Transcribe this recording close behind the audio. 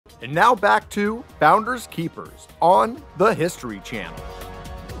And now back to Founders Keepers on the History Channel.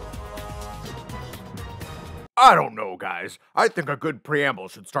 I don't know, guys. I think a good preamble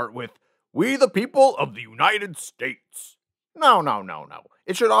should start with, "We the people of the United States." No.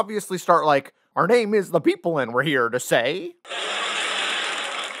 It should obviously start like, "Our name is the people and we're here to say..."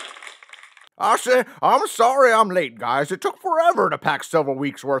 I'm sorry I'm late, guys. It took forever to pack several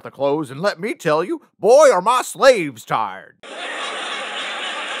weeks worth of clothes, and let me tell you, boy, are my slaves tired.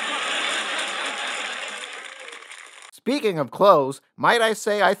 Speaking of clothes, might I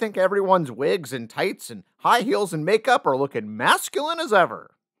say I think everyone's wigs and tights and high heels and makeup are looking masculine as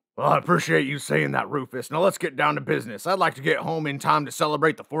ever. Well, I appreciate you saying that, Rufus. Now let's get down to business. I'd like to get home in time to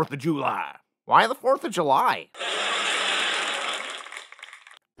celebrate the 4th of July. Why the 4th of July?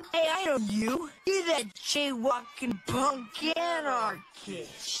 Hey, I know you. You're that jaywalking punk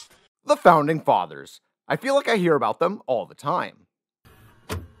anarchist. The Founding Fathers. I feel like I hear about them all the time.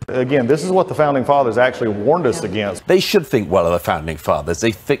 Again, this is what the Founding Fathers actually warned us against. They should think well of the Founding Fathers.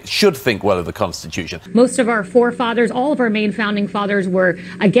 They should think well of the Constitution. Most of our forefathers, all of our main Founding Fathers were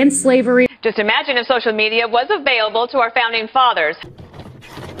against slavery. Just imagine if social media was available to our Founding Fathers.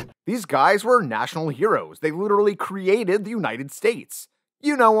 These guys were national heroes. They literally created the United States.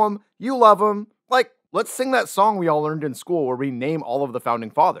 You know them, you love them. Like, let's sing that song we all learned in school where we name all of the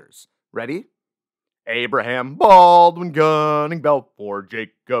Founding Fathers. Ready? Abraham, Baldwin, Gunning, Balfour,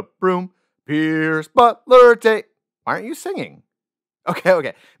 Jacob, Broome, Pierce, Butler, Tate. Why aren't you singing?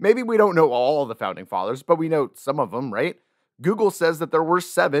 Okay. Maybe we don't know all of the Founding Fathers, but we know some of them, right? Google says that there were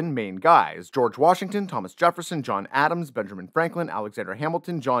 7 main guys: George Washington, Thomas Jefferson, John Adams, Benjamin Franklin, Alexander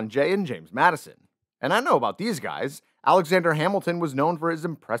Hamilton, John Jay, and James Madison. And I know about these guys. Alexander Hamilton was known for his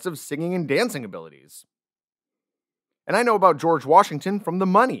impressive singing and dancing abilities. And I know about George Washington from the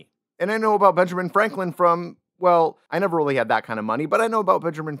money. And I know about Benjamin Franklin from, well, I never really had that kind of money, but I know about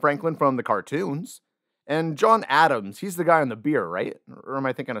Benjamin Franklin from the cartoons. And John Adams, he's the guy on the beer, right? Or am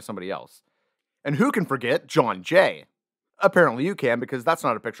I thinking of somebody else? And who can forget John Jay? Apparently you can, because that's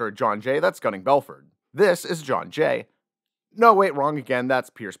not a picture of John Jay, that's Gunning Belford. This is John Jay. No, wait, wrong again, that's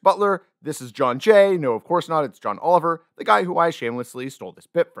Pierce Butler. This is John Jay. No, of course not, it's John Oliver, the guy who I shamelessly stole this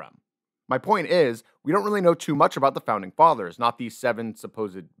bit from. My point is, we don't really know too much about the Founding Fathers, not the 7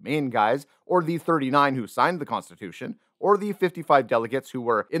 supposed main guys, or the 39 who signed the Constitution, or the 55 delegates who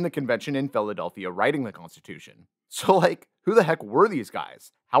were in the convention in Philadelphia writing the Constitution. So, like, who the heck were these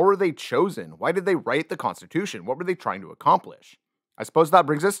guys? How were they chosen? Why did they write the Constitution? What were they trying to accomplish? I suppose that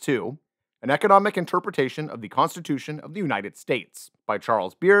brings us to An Economic Interpretation of the Constitution of the United States by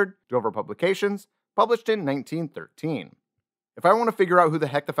Charles Beard, Dover Publications, published in 1913. If I want to figure out who the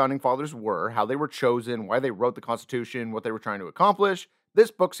heck the Founding Fathers were, how they were chosen, why they wrote the Constitution, what they were trying to accomplish,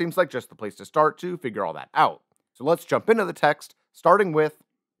 this book seems like just the place to start to figure all that out. So let's jump into the text, starting with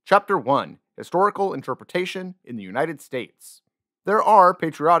Chapter 1, Historical Interpretation in the United States. There are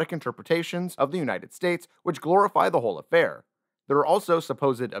patriotic interpretations of the United States which glorify the whole affair. There are also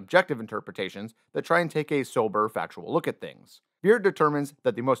supposed objective interpretations that try and take a sober, factual look at things. Beard determines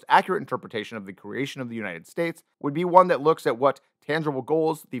that the most accurate interpretation of the creation of the United States would be one that looks at what tangible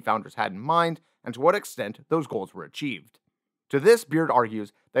goals the founders had in mind and to what extent those goals were achieved. To this, Beard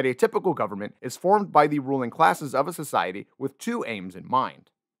argues that a typical government is formed by the ruling classes of a society with 2 aims in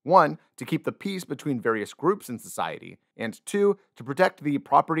mind. 1, to keep the peace between various groups in society, and 2, to protect the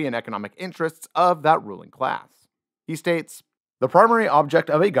property and economic interests of that ruling class. He states, "The primary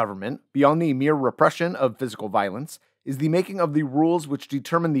object of a government, beyond the mere repression of physical violence, is the making of the rules which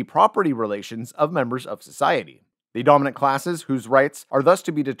determine the property relations of members of society. The dominant classes, whose rights are thus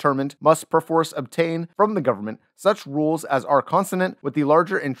to be determined, must perforce obtain from the government such rules as are consonant with the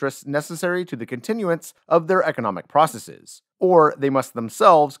larger interests necessary to the continuance of their economic processes, or they must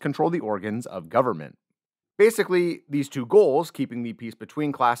themselves control the organs of government." Basically, these 2 goals, keeping the peace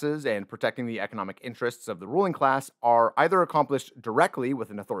between classes and protecting the economic interests of the ruling class, are either accomplished directly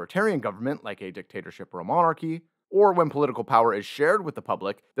with an authoritarian government like a dictatorship or a monarchy, or when political power is shared with the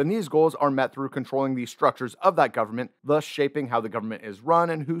public, then these goals are met through controlling the structures of that government, thus shaping how the government is run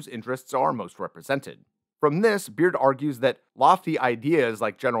and whose interests are most represented. From this, Beard argues that lofty ideas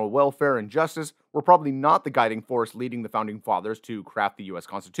like general welfare and justice were probably not the guiding force leading the Founding Fathers to craft the US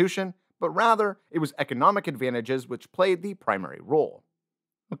Constitution, but rather it was economic advantages which played the primary role.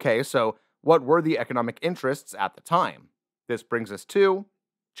 Okay, so what were the economic interests at the time? This brings us to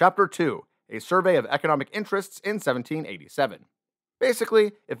Chapter 2, A Survey of Economic Interests in 1787.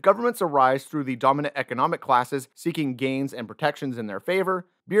 Basically, if governments arise through the dominant economic classes seeking gains and protections in their favor,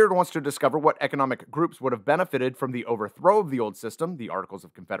 Beard wants to discover what economic groups would have benefited from the overthrow of the old system, the Articles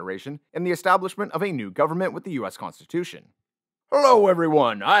of Confederation, and the establishment of a new government with the US Constitution. Hello,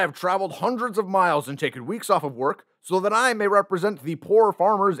 everyone. I have traveled hundreds of miles and taken weeks off of work so that I may represent the poor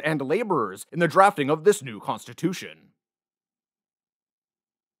farmers and laborers in the drafting of this new constitution.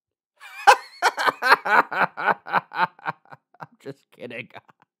 I'm just kidding.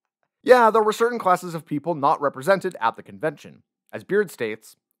 Yeah, there were certain classes of people not represented at the convention. As Beard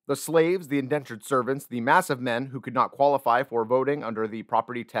states, the slaves, the indentured servants, the mass of men who could not qualify for voting under the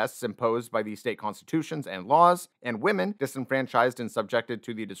property tests imposed by the state constitutions and laws, and women disenfranchised and subjected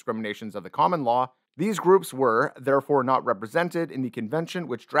to the discriminations of the common law, these groups were, therefore, not represented in the convention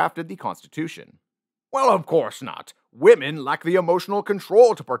which drafted the Constitution. Well, of course not. Women lack the emotional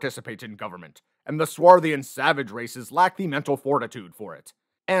control to participate in government, and the swarthy and savage races lack the mental fortitude for it.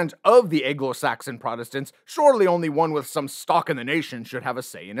 And of the Anglo-Saxon Protestants, surely only one with some stock in the nation should have a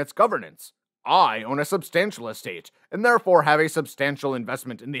say in its governance. I own a substantial estate, and therefore have a substantial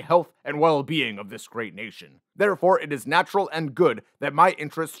investment in the health and well-being of this great nation. Therefore, it is natural and good that my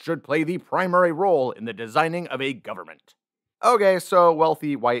interests should play the primary role in the designing of a government. Okay, so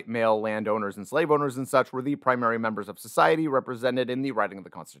wealthy white male landowners and slave owners and such were the primary members of society represented in the writing of the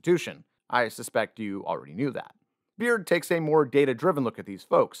Constitution. I suspect you already knew that. Beard takes a more data-driven look at these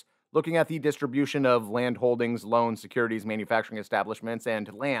folks, looking at the distribution of land holdings, loans, securities, manufacturing establishments,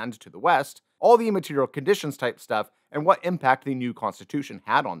 and land to the west, all the material conditions type stuff, and what impact the new Constitution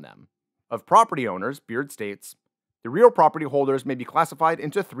had on them. Of property owners, Beard states, the real property holders may be classified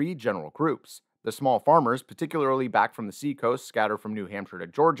into three general groups. The small farmers, particularly back from the seacoast scattered from New Hampshire to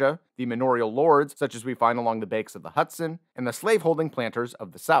Georgia, the manorial lords, such as we find along the banks of the Hudson, and the slaveholding planters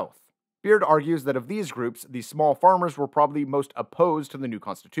of the South. Beard argues that of these groups, the small farmers were probably most opposed to the new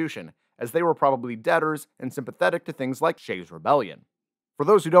Constitution, as they were probably debtors and sympathetic to things like Shays' Rebellion. For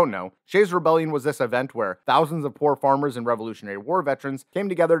those who don't know, Shays' Rebellion was this event where thousands of poor farmers and Revolutionary War veterans came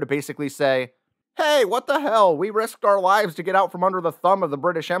together to basically say, hey, what the hell? We risked our lives to get out from under the thumb of the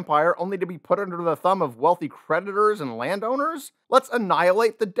British Empire only to be put under the thumb of wealthy creditors and landowners? Let's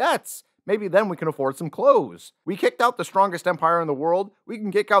annihilate the debts. Maybe then we can afford some clothes. We kicked out the strongest empire in the world. We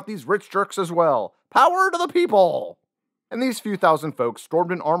can kick out these rich jerks as well. Power to the people! And these few thousand folks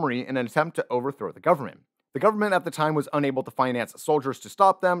stormed an armory in an attempt to overthrow the government. The government at the time was unable to finance soldiers to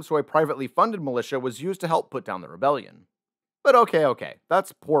stop them, so a privately funded militia was used to help put down the rebellion. But okay,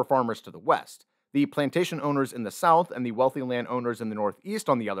 that's poor farmers to the west. The plantation owners in the south and the wealthy landowners in the northeast,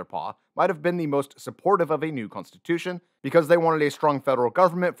 on the other paw, might have been the most supportive of a new constitution because they wanted a strong federal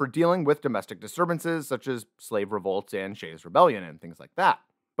government for dealing with domestic disturbances such as slave revolts and Shays' Rebellion and things like that.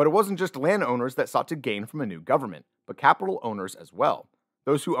 But it wasn't just landowners that sought to gain from a new government, but capital owners as well,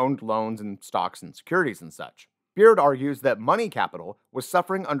 those who owned loans and stocks and securities and such. Beard argues that money capital was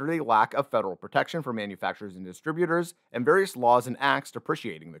suffering under a lack of federal protection for manufacturers and distributors and various laws and acts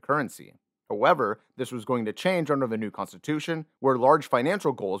depreciating the currency. However, this was going to change under the new Constitution, where large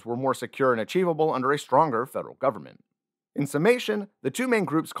financial goals were more secure and achievable under a stronger federal government. In summation, the two main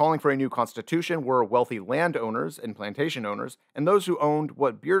groups calling for a new constitution were wealthy landowners and plantation owners, and those who owned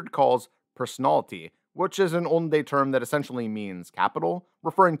what Beard calls personality, which is an olden-day term that essentially means capital,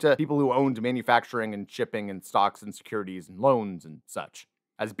 referring to people who owned manufacturing and shipping and stocks and securities and loans and such.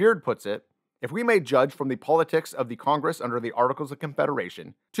 As Beard puts it, if we may judge from the politics of the Congress under the Articles of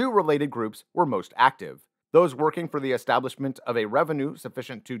Confederation, two related groups were most active. Those working for the establishment of a revenue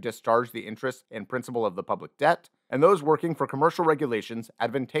sufficient to discharge the interest and principal of the public debt, and those working for commercial regulations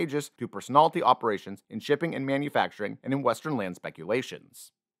advantageous to personality operations in shipping and manufacturing and in Western land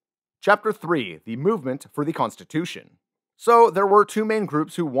speculations. Chapter 3. The Movement for the Constitution. So, there were two main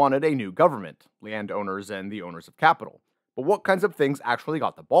groups who wanted a new government, landowners and the owners of capital. But what kinds of things actually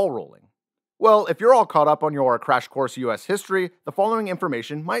got the ball rolling? Well, if you're all caught up on your Crash Course US history, the following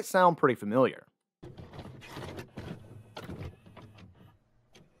information might sound pretty familiar.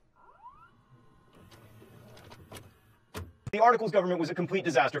 The Articles government was a complete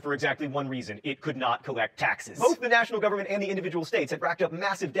disaster for exactly one reason. It could not collect taxes. Both the national government and the individual states had racked up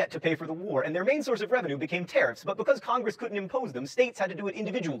massive debt to pay for the war, and their main source of revenue became tariffs, but because Congress couldn't impose them, states had to do it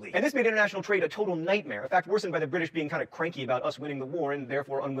individually. And this made international trade a total nightmare, a fact worsened by the British being kind of cranky about us winning the war and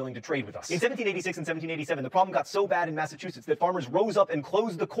therefore unwilling to trade with us. In 1786 and 1787, the problem got so bad in Massachusetts that farmers rose up and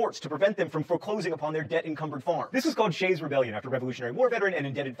closed the courts to prevent them from foreclosing upon their debt-encumbered farm. This was called Shays' Rebellion after Revolutionary War veteran and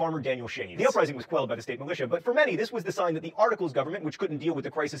indebted farmer Daniel Shays. The uprising was quelled by the state militia, but for many, this was the sign that the Articles government, which couldn't deal with the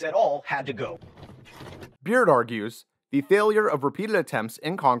crisis at all, had to go. Beard argues, the failure of repeated attempts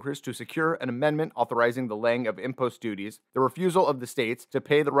in Congress to secure an amendment authorizing the laying of impost duties, the refusal of the states to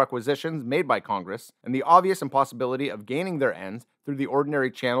pay the requisitions made by Congress, and the obvious impossibility of gaining their ends through the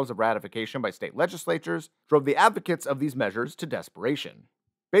ordinary channels of ratification by state legislatures, drove the advocates of these measures to desperation.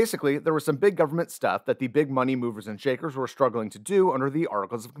 Basically, there was some big government stuff that the big money movers and shakers were struggling to do under the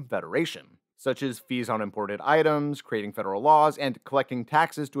Articles of Confederation, such as fees on imported items, creating federal laws, and collecting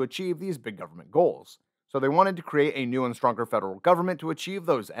taxes to achieve these big government goals. So they wanted to create a new and stronger federal government to achieve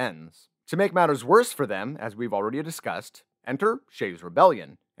those ends. To make matters worse for them, as we've already discussed, enter Shays'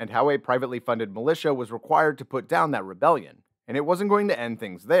 Rebellion, and how a privately funded militia was required to put down that rebellion. And it wasn't going to end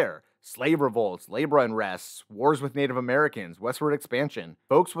things there. Slave revolts, labor unrests, wars with Native Americans, westward expansion.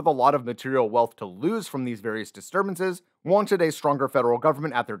 Folks with a lot of material wealth to lose from these various disturbances wanted a stronger federal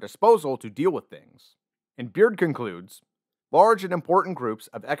government at their disposal to deal with things. And Beard concludes, large and important groups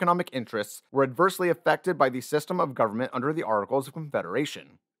of economic interests were adversely affected by the system of government under the Articles of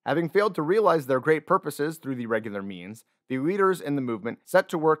Confederation. Having failed to realize their great purposes through the regular means, the leaders in the movement set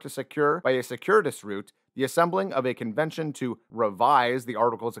to work to secure, by a circuitous route, the assembling of a convention to revise the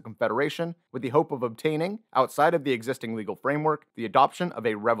Articles of Confederation with the hope of obtaining, outside of the existing legal framework, the adoption of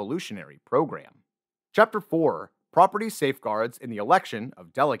a revolutionary program. Chapter 4. Property Safeguards in the Election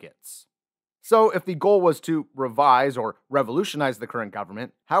of Delegates. So, if the goal was to revise or revolutionize the current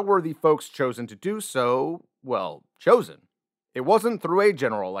government, how were the folks chosen to do so, well, chosen? It wasn't through a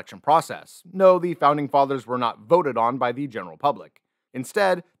general election process. No, the Founding Fathers were not voted on by the general public.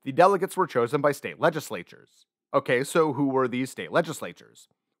 Instead, the delegates were chosen by state legislatures. Okay, so who were these state legislatures?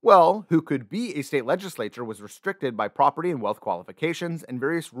 Well, who could be a state legislature was restricted by property and wealth qualifications and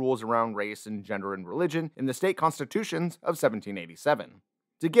various rules around race and gender and religion in the state constitutions of 1787.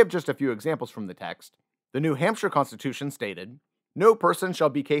 To give just a few examples from the text, the New Hampshire Constitution stated, "No person shall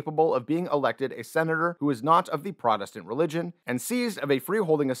be capable of being elected a senator who is not of the Protestant religion, and seized of a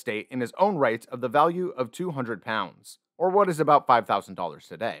freeholding estate in his own right of the value of £200, or what is about $5,000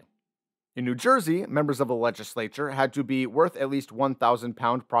 today." In New Jersey, members of the legislature had to be worth at least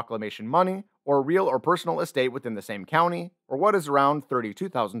 £1,000 proclamation money, or real or personal estate within the same county, or what is around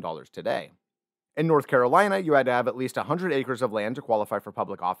 $32,000 today. In North Carolina, you had to have at least 100 acres of land to qualify for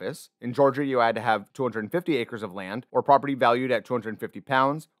public office. In Georgia, you had to have 250 acres of land, or property valued at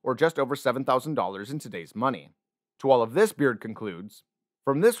 £250, or just over $7,000 in today's money. To all of this, Beard concludes,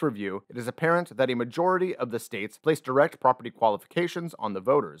 from this review, it is apparent that a majority of the states placed direct property qualifications on the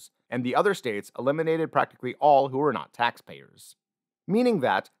voters, and the other states eliminated practically all who were not taxpayers. Meaning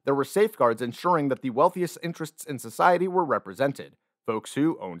that there were safeguards ensuring that the wealthiest interests in society were represented. Folks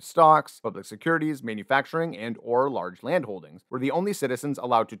who owned stocks, public securities, manufacturing, and or large landholdings were the only citizens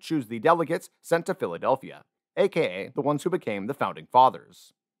allowed to choose the delegates sent to Philadelphia, aka the ones who became the Founding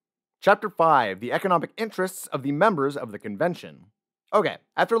Fathers. Chapter 5. The Economic Interests of the Members of the Convention. Okay,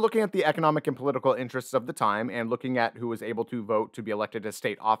 after looking at the economic and political interests of the time and looking at who was able to vote to be elected to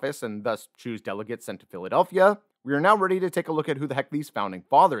state office and thus choose delegates sent to Philadelphia, we are now ready to take a look at who the heck these Founding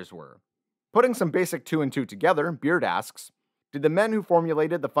Fathers were. Putting some basic 2 and 2 together, Beard asks, did the men who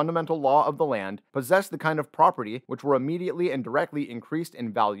formulated the fundamental law of the land possess the kind of property which were immediately and directly increased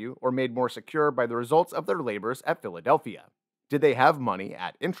in value or made more secure by the results of their labors at Philadelphia? Did they have money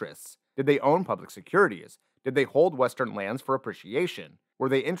at interests? Did they own public securities? Did they hold Western lands for appreciation? Were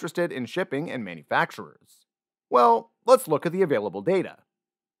they interested in shipping and manufacturers? Well, let's look at the available data.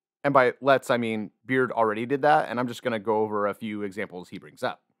 And by let's, I mean Beard already did that, and I'm just going to go over a few examples he brings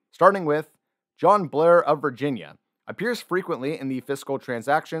up. Starting with John Blair of Virginia. Appears frequently in the fiscal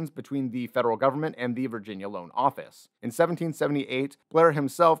transactions between the federal government and the Virginia Loan Office. In 1778, Blair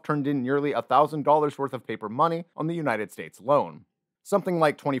himself turned in nearly $1,000 worth of paper money on the United States loan, something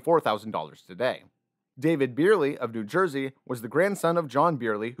like $24,000 today. David Beerley of New Jersey was the grandson of John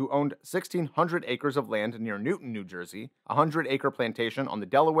Beerley, who owned 1,600 acres of land near Newton, New Jersey, a 100-acre plantation on the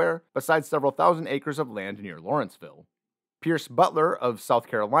Delaware, besides several thousand acres of land near Lawrenceville. Pierce Butler of South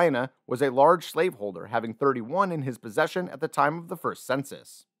Carolina was a large slaveholder, having 31 in his possession at the time of the first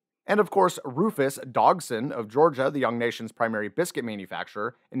census. And of course, Rufus Dodgson of Georgia, the young nation's primary biscuit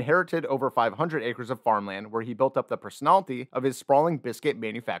manufacturer, inherited over 500 acres of farmland where he built up the personality of his sprawling biscuit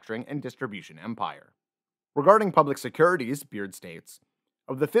manufacturing and distribution empire. Regarding public securities, Beard states,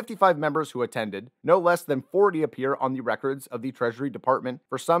 of the 55 members who attended, no less than 40 appear on the records of the Treasury Department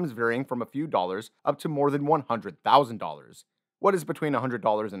for sums varying from a few dollars up to more than $100,000, what is between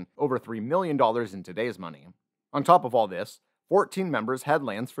 $100 and over $3 million in today's money. On top of all this, 14 members had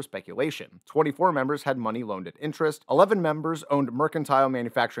lands for speculation, 24 members had money loaned at interest, 11 members owned mercantile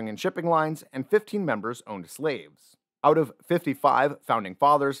manufacturing and shipping lines, and 15 members owned slaves. Out of 55 Founding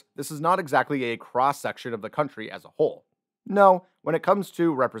Fathers, this is not exactly a cross-section of the country as a whole. No, when it comes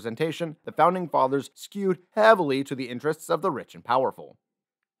to representation, the Founding Fathers skewed heavily to the interests of the rich and powerful.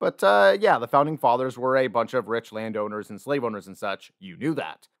 But yeah, the Founding Fathers were a bunch of rich landowners and slave owners and such, you knew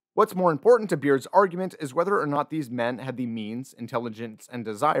that. What's more important to Beard's argument is whether or not these men had the means, intelligence, and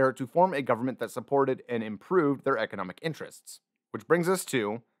desire to form a government that supported and improved their economic interests. Which brings us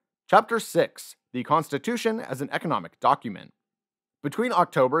to Chapter 6, the Constitution as an Economic Document. Between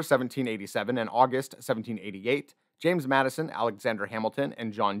October 1787 and August 1788, James Madison, Alexander Hamilton,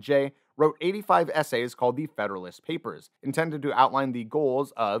 and John Jay wrote 85 essays called the Federalist Papers, intended to outline the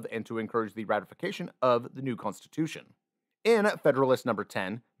goals of and to encourage the ratification of the new Constitution. In Federalist Number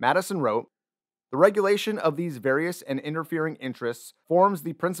 10, Madison wrote, "The regulation of these various and interfering interests forms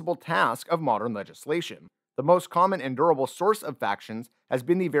the principal task of modern legislation. The most common and durable source of factions has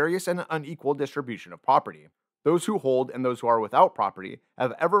been the various and unequal distribution of property. Those who hold and those who are without property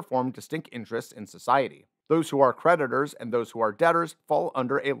have ever formed distinct interests in society. Those who are creditors and those who are debtors fall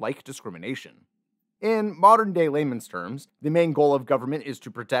under a like discrimination." In modern-day layman's terms, the main goal of government is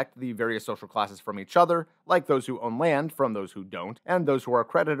to protect the various social classes from each other, like those who own land from those who don't, and those who are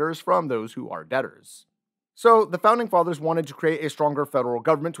creditors from those who are debtors. So, the Founding Fathers wanted to create a stronger federal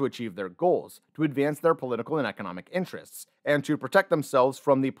government to achieve their goals, to advance their political and economic interests, and to protect themselves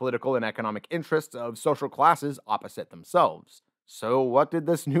from the political and economic interests of social classes opposite themselves. So, what did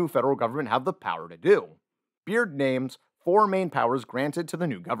this new federal government have the power to do? Beard names 4 main powers granted to the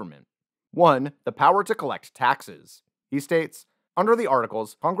new government. 1. The power to collect taxes. He states, "Under the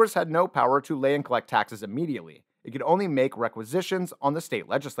Articles, Congress had no power to lay and collect taxes immediately. It could only make requisitions on the state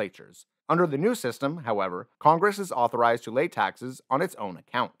legislatures. Under the new system, however, Congress is authorized to lay taxes on its own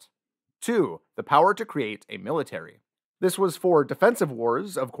account." 2. The power to create a military. This was for defensive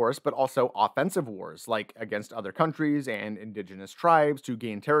wars, of course, but also offensive wars, like against other countries and indigenous tribes to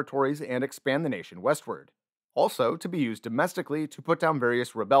gain territories and expand the nation westward. Also, to be used domestically to put down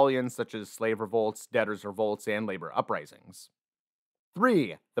various rebellions such as slave revolts, debtors' revolts, and labor uprisings.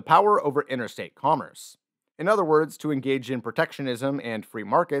 3. The power over interstate commerce. In other words, to engage in protectionism and free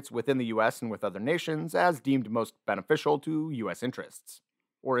markets within the US and with other nations as deemed most beneficial to US interests.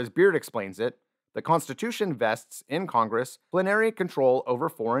 Or as Beard explains it, the Constitution vests in Congress plenary control over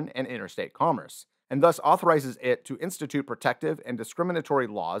foreign and interstate commerce, and thus authorizes it to institute protective and discriminatory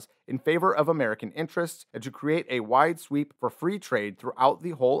laws in favor of American interests and to create a wide sweep for free trade throughout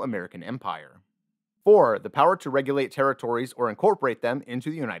the whole American empire. 4. The power to regulate territories or incorporate them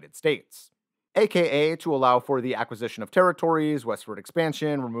into the United States, aka to allow for the acquisition of territories, westward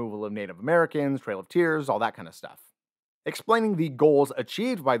expansion, removal of Native Americans, Trail of Tears, all that kind of stuff. Explaining the goals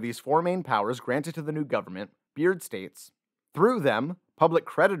achieved by these 4 main powers granted to the new government, Beard states, "Through them, public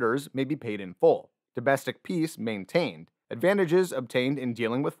creditors may be paid in full, domestic peace maintained, advantages obtained in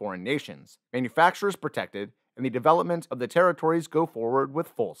dealing with foreign nations, manufacturers protected, and the development of the territories go forward with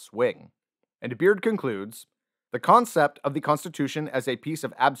full swing." And Beard concludes, "The concept of the Constitution as a piece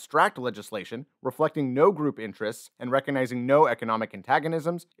of abstract legislation reflecting no group interests and recognizing no economic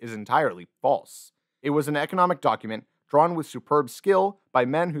antagonisms is entirely false. It was an economic document drawn with superb skill by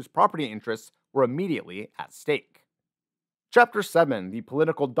men whose property interests were immediately at stake." Chapter 7, the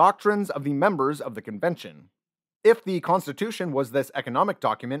political doctrines of the members of the convention. If the Constitution was this economic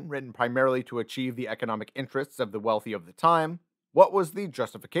document written primarily to achieve the economic interests of the wealthy of the time, what was the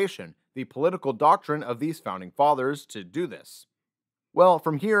justification, the political doctrine of these founding fathers to do this? Well,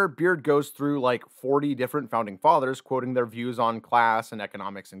 from here, Beard goes through like 40 different founding fathers, quoting their views on class and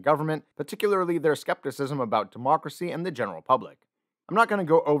economics and government, particularly their skepticism about democracy and the general public. I'm not going to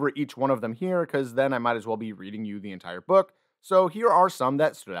go over each one of them here, because then I might as well be reading you the entire book, so here are some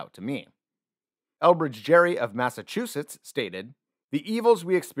that stood out to me. Elbridge Gerry of Massachusetts stated, "The evils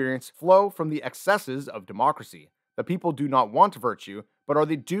we experience flow from the excesses of democracy. The people do not want virtue, but are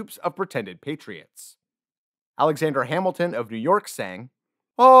the dupes of pretended patriots." Alexander Hamilton of New York sang,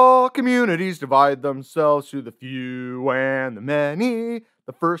 "All communities divide themselves to the few and the many.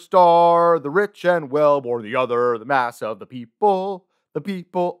 The first are the rich and well-born, the other the mass of the people. The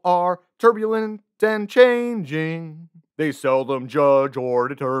people are turbulent and changing. They seldom judge or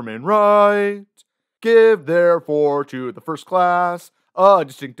determine right. Give therefore to the first class a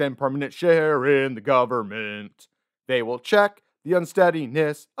distinct and permanent share in the government. They will check the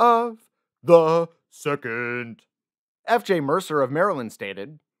unsteadiness of the second." F.J. Mercer of Maryland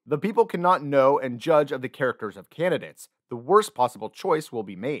stated, "The people cannot know and judge of the characters of candidates. The worst possible choice will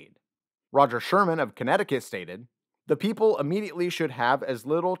be made." Roger Sherman of Connecticut stated, "The people immediately should have as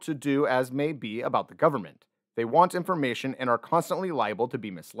little to do as may be about the government. They want information and are constantly liable to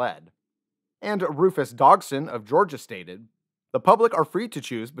be misled." And Rufus Dodgson of Georgia stated, "The public are free to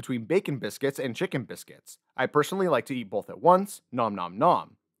choose between bacon biscuits and chicken biscuits. I personally like to eat both at once, nom nom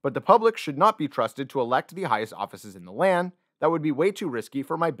nom. But the public should not be trusted to elect the highest offices in the land. That would be way too risky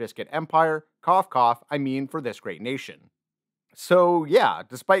for my biscuit empire, cough cough, I mean for this great nation." So, yeah,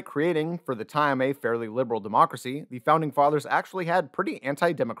 despite creating, for the time, a fairly liberal democracy, the Founding Fathers actually had pretty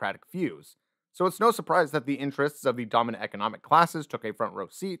anti democratic views. So, it's no surprise that the interests of the dominant economic classes took a front row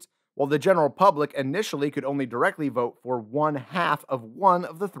seat, while the general public initially could only directly vote for one half of one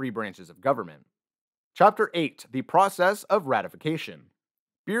of the three branches of government. Chapter 8: The Process of Ratification.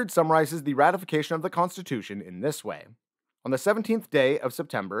 Beard summarizes the ratification of the Constitution in this way. On the 17th day of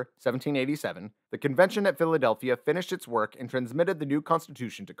September, 1787, the convention at Philadelphia finished its work and transmitted the new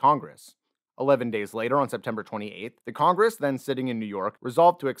Constitution to Congress. 11 days later, on September 28th, the Congress, then sitting in New York,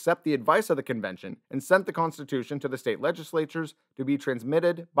 resolved to accept the advice of the convention and sent the Constitution to the state legislatures to be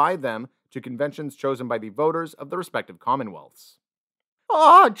transmitted by them to conventions chosen by the voters of the respective commonwealths.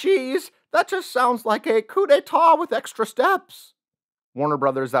 Aw, geez, that just sounds like a coup d'etat with extra steps. Warner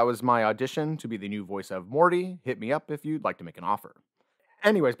Brothers, that was my audition to be the new voice of Morty. Hit me up if you'd like to make an offer.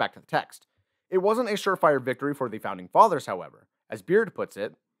 Anyways, back to the text. It wasn't a surefire victory for the Founding Fathers, however. As Beard puts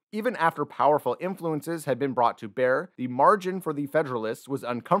it, even after powerful influences had been brought to bear, the margin for the Federalists was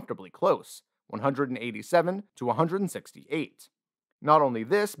uncomfortably close, 187 to 168. Not only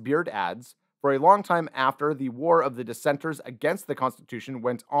this, Beard adds, for a long time after, the War of the Dissenters against the Constitution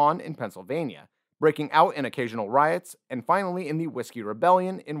went on in Pennsylvania, breaking out in occasional riots, and finally in the Whiskey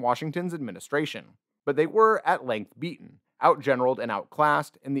Rebellion in Washington's administration. But they were at length beaten, outgeneraled and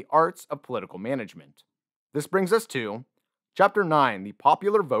outclassed in the arts of political management. This brings us to Chapter 9: The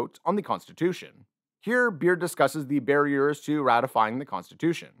Popular Vote on the Constitution. Here, Beard discusses the barriers to ratifying the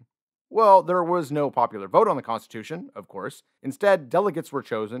Constitution. Well, there was no popular vote on the Constitution, of course. Instead, delegates were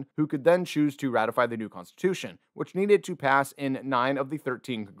chosen who could then choose to ratify the new Constitution, which needed to pass in 9 of the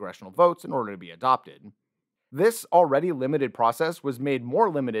 13 congressional votes in order to be adopted. This already limited process was made more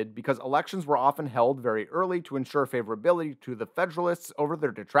limited because elections were often held very early to ensure favorability to the Federalists over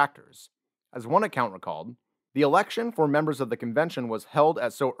their detractors. As one account recalled, the election for members of the convention was held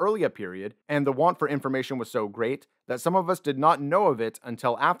at so early a period, and the want for information was so great, that some of us did not know of it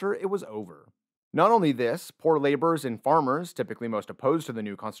until after it was over. Not only this, poor laborers and farmers, typically most opposed to the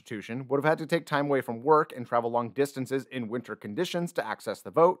new Constitution, would have had to take time away from work and travel long distances in winter conditions to access the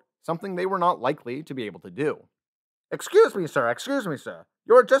vote, something they were not likely to be able to do. Excuse me, sir.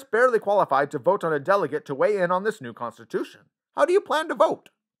 You are just barely qualified to vote on a delegate to weigh in on this new Constitution. How do you plan to vote?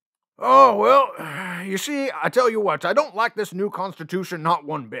 Oh, well, you see, I tell you what, I don't like this new Constitution not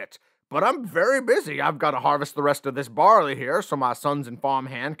one bit. But I'm very busy. I've got to harvest the rest of this barley here so my sons and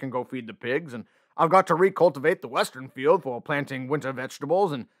farmhand can go feed the pigs, and I've got to recultivate the western field for planting winter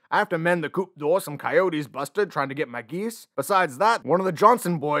vegetables, and I have to mend the coop door some coyotes busted trying to get my geese. Besides that, one of the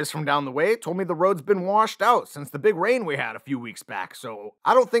Johnson boys from down the way told me the road's been washed out since the big rain we had a few weeks back, so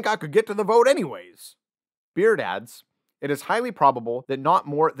I don't think I could get to the vote anyways. Beard adds, it is highly probable that not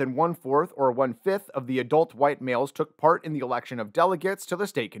more than 1/4 or 1/5 of the adult white males took part in the election of delegates to the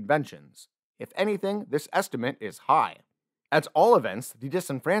state conventions. If anything, this estimate is high. At all events, the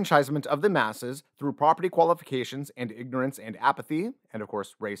disenfranchisement of the masses through property qualifications and ignorance and apathy, and of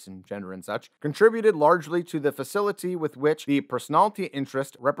course race and gender and such, contributed largely to the facility with which the personality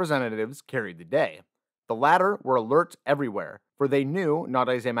interest representatives carried the day. The latter were alert everywhere, for they knew, not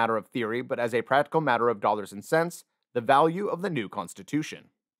as a matter of theory, but as a practical matter of dollars and cents, the value of the new Constitution.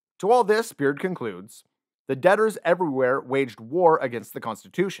 To all this, Beard concludes, the debtors everywhere waged war against the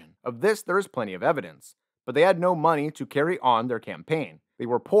Constitution. Of this there is plenty of evidence. But they had no money to carry on their campaign. They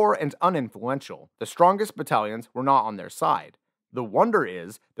were poor and uninfluential. The strongest battalions were not on their side. The wonder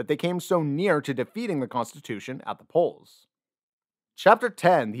is that they came so near to defeating the Constitution at the polls. Chapter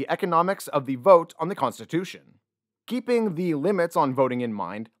 10: The Economics of the Vote on the Constitution. Keeping the limits on voting in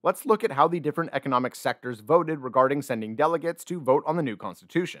mind, let's look at how the different economic sectors voted regarding sending delegates to vote on the new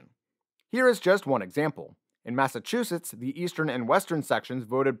Constitution. Here is just one example. In Massachusetts, the eastern and western sections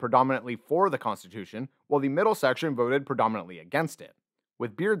voted predominantly for the Constitution, while the middle section voted predominantly against it.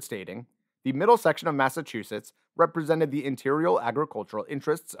 With Beard stating, the middle section of Massachusetts represented the interior agricultural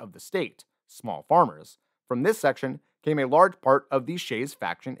interests of the state, small farmers. From this section came a large part of the Shays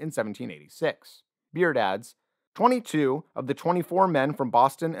faction in 1786. Beard adds, 22 of the 24 men from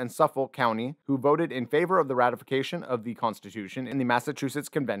Boston and Suffolk County who voted in favor of the ratification of the Constitution in the Massachusetts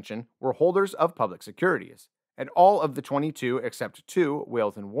Convention were holders of public securities, and all of the 22 except 2,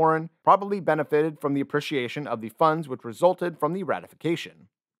 Wales and Warren, probably benefited from the appreciation of the funds which resulted from the ratification.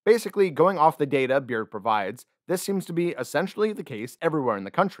 Basically, going off the data Beard provides, this seems to be essentially the case everywhere in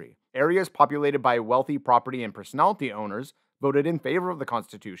the country. Areas populated by wealthy property and personality owners voted in favor of the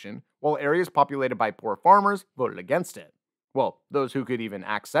Constitution, while areas populated by poor farmers voted against it. Well, those who could even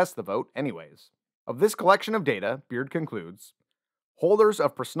access the vote anyways. Of this collection of data, Beard concludes, Holders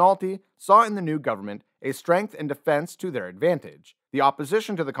of personality saw in the new government a strength and defense to their advantage. The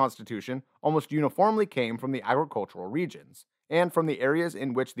opposition to the Constitution almost uniformly came from the agricultural regions, and from the areas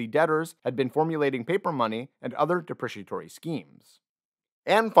in which the debtors had been formulating paper money and other depreciatory schemes.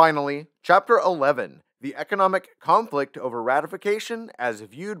 And finally, Chapter 11, the economic conflict over ratification as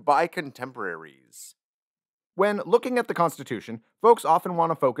viewed by contemporaries. When looking at the Constitution, folks often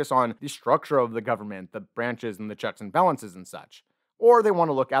want to focus on the structure of the government, the branches and the checks and balances and such. Or they want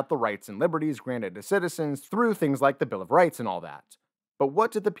to look at the rights and liberties granted to citizens through things like the Bill of Rights and all that. But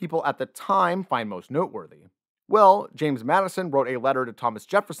what did the people at the time find most noteworthy? Well, James Madison wrote a letter to Thomas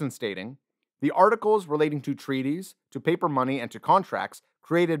Jefferson stating, "The articles relating to treaties, to paper money, and to contracts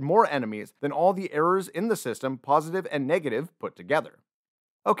created more enemies than all the errors in the system, positive and negative, put together."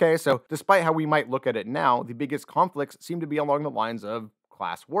 Okay, so despite how we might look at it now, the biggest conflicts seem to be along the lines of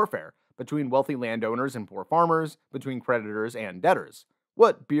class warfare, between wealthy landowners and poor farmers, between creditors and debtors,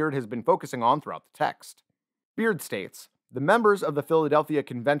 what Beard has been focusing on throughout the text. Beard states, "The members of the Philadelphia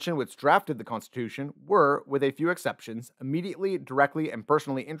Convention which drafted the Constitution were, with a few exceptions, immediately, directly, and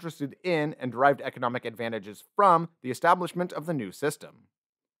personally interested in and derived economic advantages from the establishment of the new system."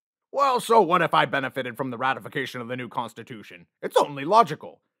 Well, so what if I benefited from the ratification of the new Constitution? It's only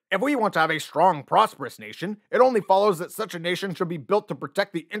logical. If we want to have a strong, prosperous nation, it only follows that such a nation should be built to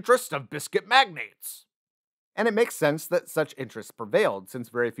protect the interests of biscuit magnates. And it makes sense that such interests prevailed, since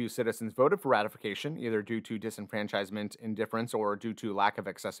very few citizens voted for ratification, either due to disenfranchisement, indifference, or due to lack of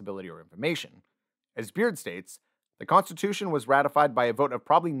accessibility or information. As Beard states, the Constitution was ratified by a vote of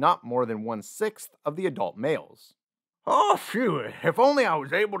probably not more than 1/6 of the adult males. Oh, phew, if only I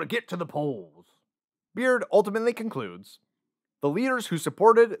was able to get to the polls. Beard ultimately concludes, "The leaders who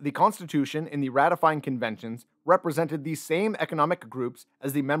supported the Constitution in the ratifying conventions represented the same economic groups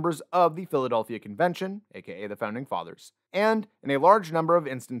as the members of the Philadelphia Convention, aka the Founding Fathers, and in a large number of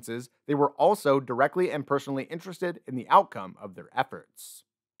instances, they were also directly and personally interested in the outcome of their efforts."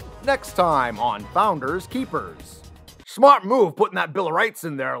 Next time on Founders Keepers. Smart move putting that Bill of Rights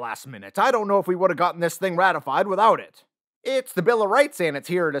in there last minute. I don't know if we would have gotten this thing ratified without it. It's the Bill of Rights and it's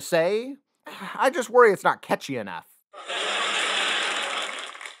here to say. I just worry it's not catchy enough.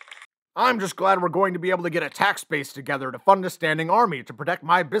 I'm just glad we're going to be able to get a tax base together to fund a standing army to protect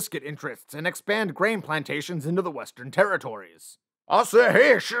my biscuit interests and expand grain plantations into the Western Territories. I'll say,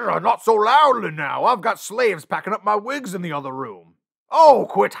 hey, sure, not so loudly now. I've got slaves packing up my wigs in the other room. Oh,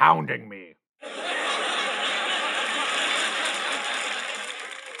 quit hounding me.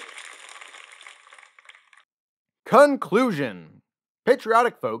 Conclusion.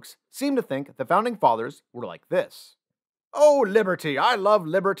 Patriotic folks seem to think the Founding Fathers were like this. Oh, liberty, I love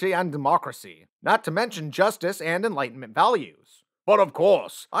liberty and democracy, not to mention justice and Enlightenment values. But of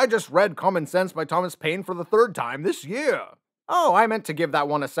course, I just read Common Sense by Thomas Paine for the 3rd time this year. Oh, I meant to give that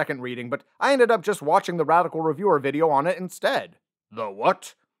one a second reading, but I ended up just watching the Radical Reviewer video on it instead. The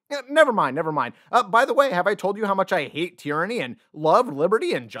what? Never mind. By the way, have I told you how much I hate tyranny and love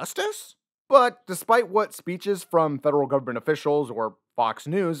liberty and justice? But despite what speeches from federal government officials or Fox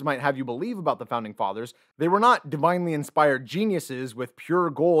News might have you believe about the Founding Fathers, they were not divinely inspired geniuses with pure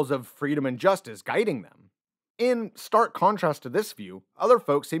goals of freedom and justice guiding them. In stark contrast to this view, other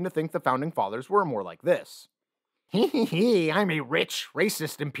folks seem to think the Founding Fathers were more like this. I'm a rich,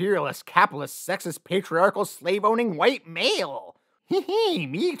 racist, imperialist, capitalist, sexist, patriarchal, slave-owning white male.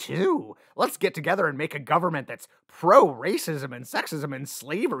 Me too. Let's get together and make a government that's pro-racism and sexism and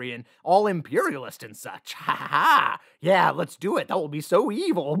slavery and all imperialist and such. Ha ha ha. Yeah, let's do it. That will be so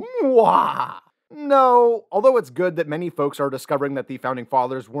evil. Mwah. No, although it's good that many folks are discovering that the Founding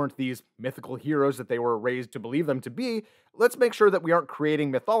Fathers weren't these mythical heroes that they were raised to believe them to be, let's make sure that we aren't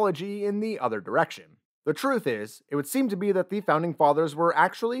creating mythology in the other direction. The truth is, it would seem to be that the Founding Fathers were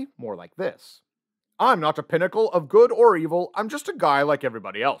actually more like this. I'm not a pinnacle of good or evil, I'm just a guy like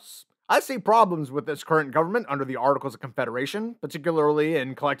everybody else. I see problems with this current government under the Articles of Confederation, particularly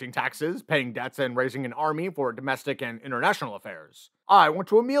in collecting taxes, paying debts, and raising an army for domestic and international affairs. I want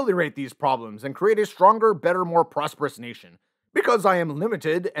to ameliorate these problems and create a stronger, better, more prosperous nation. Because I am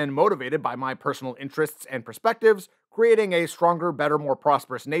limited and motivated by my personal interests and perspectives, creating a stronger, better, more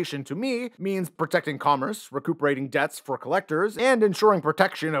prosperous nation to me means protecting commerce, recuperating debts for collectors, and ensuring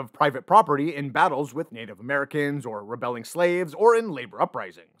protection of private property in battles with Native Americans or rebelling slaves or in labor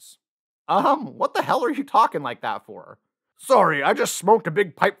uprisings. What the hell are you talking like that for? Sorry, I just smoked a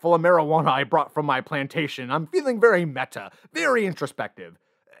big pipe full of marijuana I brought from my plantation. I'm feeling very meta, very introspective.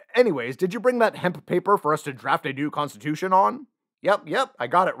 Anyways, did you bring that hemp paper for us to draft a new constitution on? Yep, I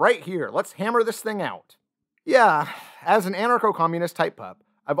got it right here. Let's hammer this thing out. Yeah, as an anarcho-communist type pup,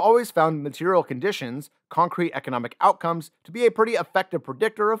 I've always found material conditions, concrete economic outcomes, to be a pretty effective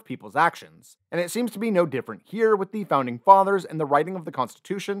predictor of people's actions. And it seems to be no different here with the Founding Fathers and the writing of the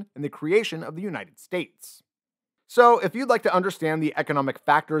Constitution and the creation of the United States. So, if you'd like to understand the economic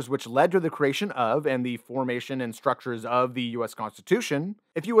factors which led to the creation of and the formation and structures of the US Constitution,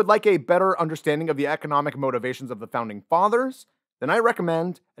 if you would like a better understanding of the economic motivations of the Founding Fathers, then I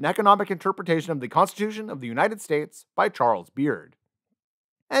recommend An Economic Interpretation of the Constitution of the United States by Charles Beard.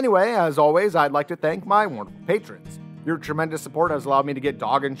 Anyway, as always, I'd like to thank my wonderful patrons. Your tremendous support has allowed me to get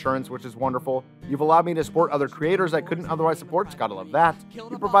dog insurance, which is wonderful. You've allowed me to support other creators I couldn't otherwise support, just gotta love that.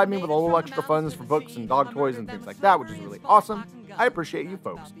 You provide me with a little extra funds for books and dog toys and things like that, which is really awesome. I appreciate you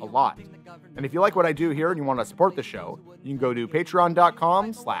folks a lot. And if you like what I do here and you want to support the show, you can go to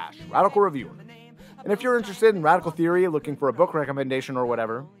patreon.com/radicalreviewer. And if you're interested in radical theory, looking for a book recommendation or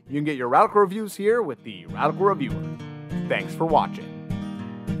whatever, you can get your radical reviews here with the Radical Reviewer. Thanks for watching.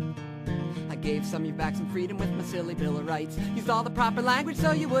 Gave some you back some freedom with my silly Bill of Rights. Used all the proper language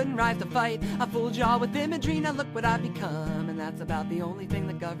so you wouldn't rise to fight. I fooled y'all with imagery, now look what I've become. And that's about the only thing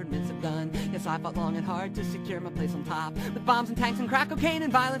the governments have done. Yes, I fought long and hard to secure my place on top. With bombs and tanks and crack cocaine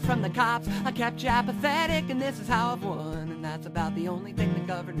and violence from the cops. I kept you apathetic and this is how I've won. And that's about the only thing the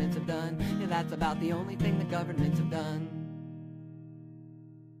governments have done. Yeah, that's about the only thing the governments have done.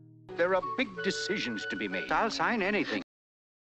 There are big decisions to be made. I'll sign anything.